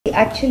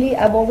Actually,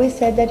 I've always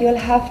said that you'll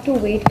have to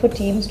wait for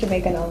teams to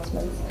make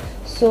announcements.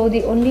 So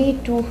the only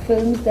two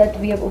films that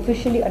we have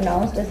officially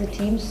announced as a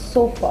team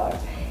so far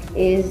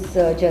is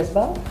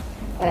Jazba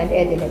and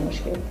Ae Dil Hai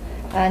Mushkil.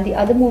 And the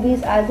other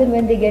movies, as and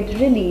when they get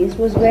released,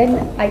 was when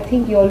I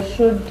think you all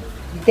should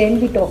then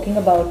be talking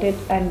about it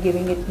and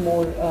giving it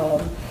more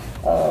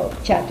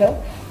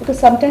chatter. Because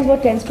sometimes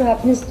what tends to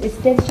happen is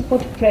it tends to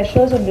put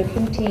pressures on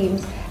different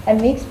teams and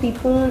makes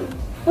people,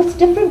 puts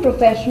different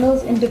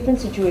professionals in different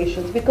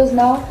situations. Because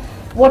now,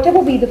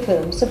 whatever be the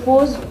film,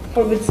 suppose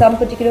with some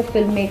particular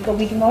filmmaker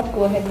we do not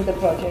go ahead with the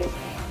project,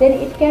 then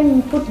it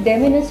can put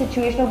them in a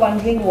situation of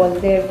wondering,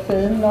 was their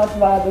film not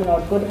viable,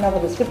 not good enough,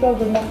 or the script not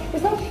good enough.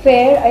 It's not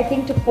fair, I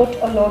think, to put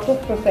a lot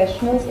of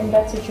professionals in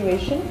that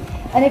situation,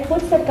 and it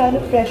puts that kind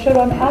of pressure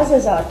on us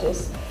as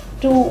artists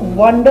to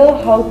wonder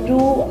how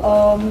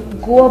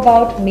to go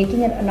about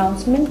making an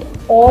announcement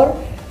or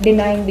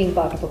denying being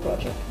part of a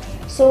project.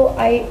 So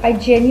I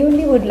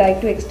genuinely would like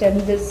to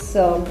extend this,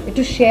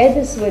 to share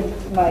this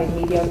with my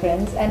media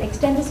friends and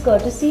extend this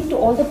courtesy to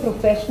all the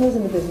professionals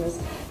in the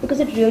business, because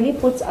it really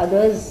puts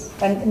others,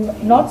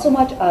 and not so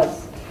much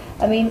us,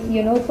 I mean,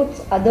 you know, it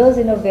puts others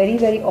in a very,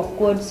 very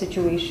awkward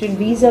situation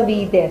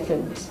vis-a-vis their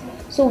films.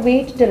 So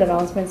wait till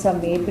announcements are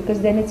made,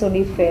 because then it's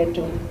only fair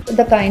to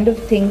the kind of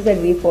things that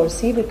we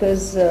foresee.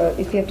 Because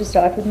if you have to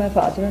start with my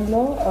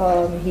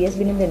father-in-law, he has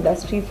been in the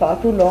industry far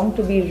too long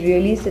to be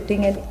really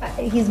sitting, and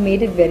he's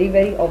made it very,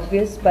 very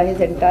obvious by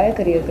his entire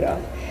career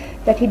graph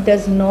that he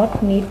does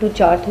not need to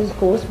chart his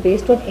course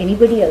based on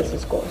anybody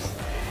else's course.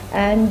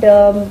 And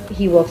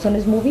he works on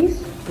his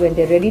movies. When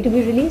they're ready to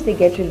be released, they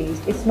get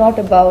released. It's not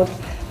about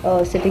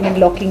sitting in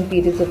locking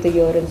periods of the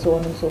year and so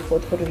on and so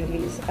forth for a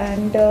release.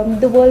 And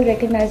the world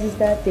recognizes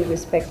that, they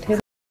respect him.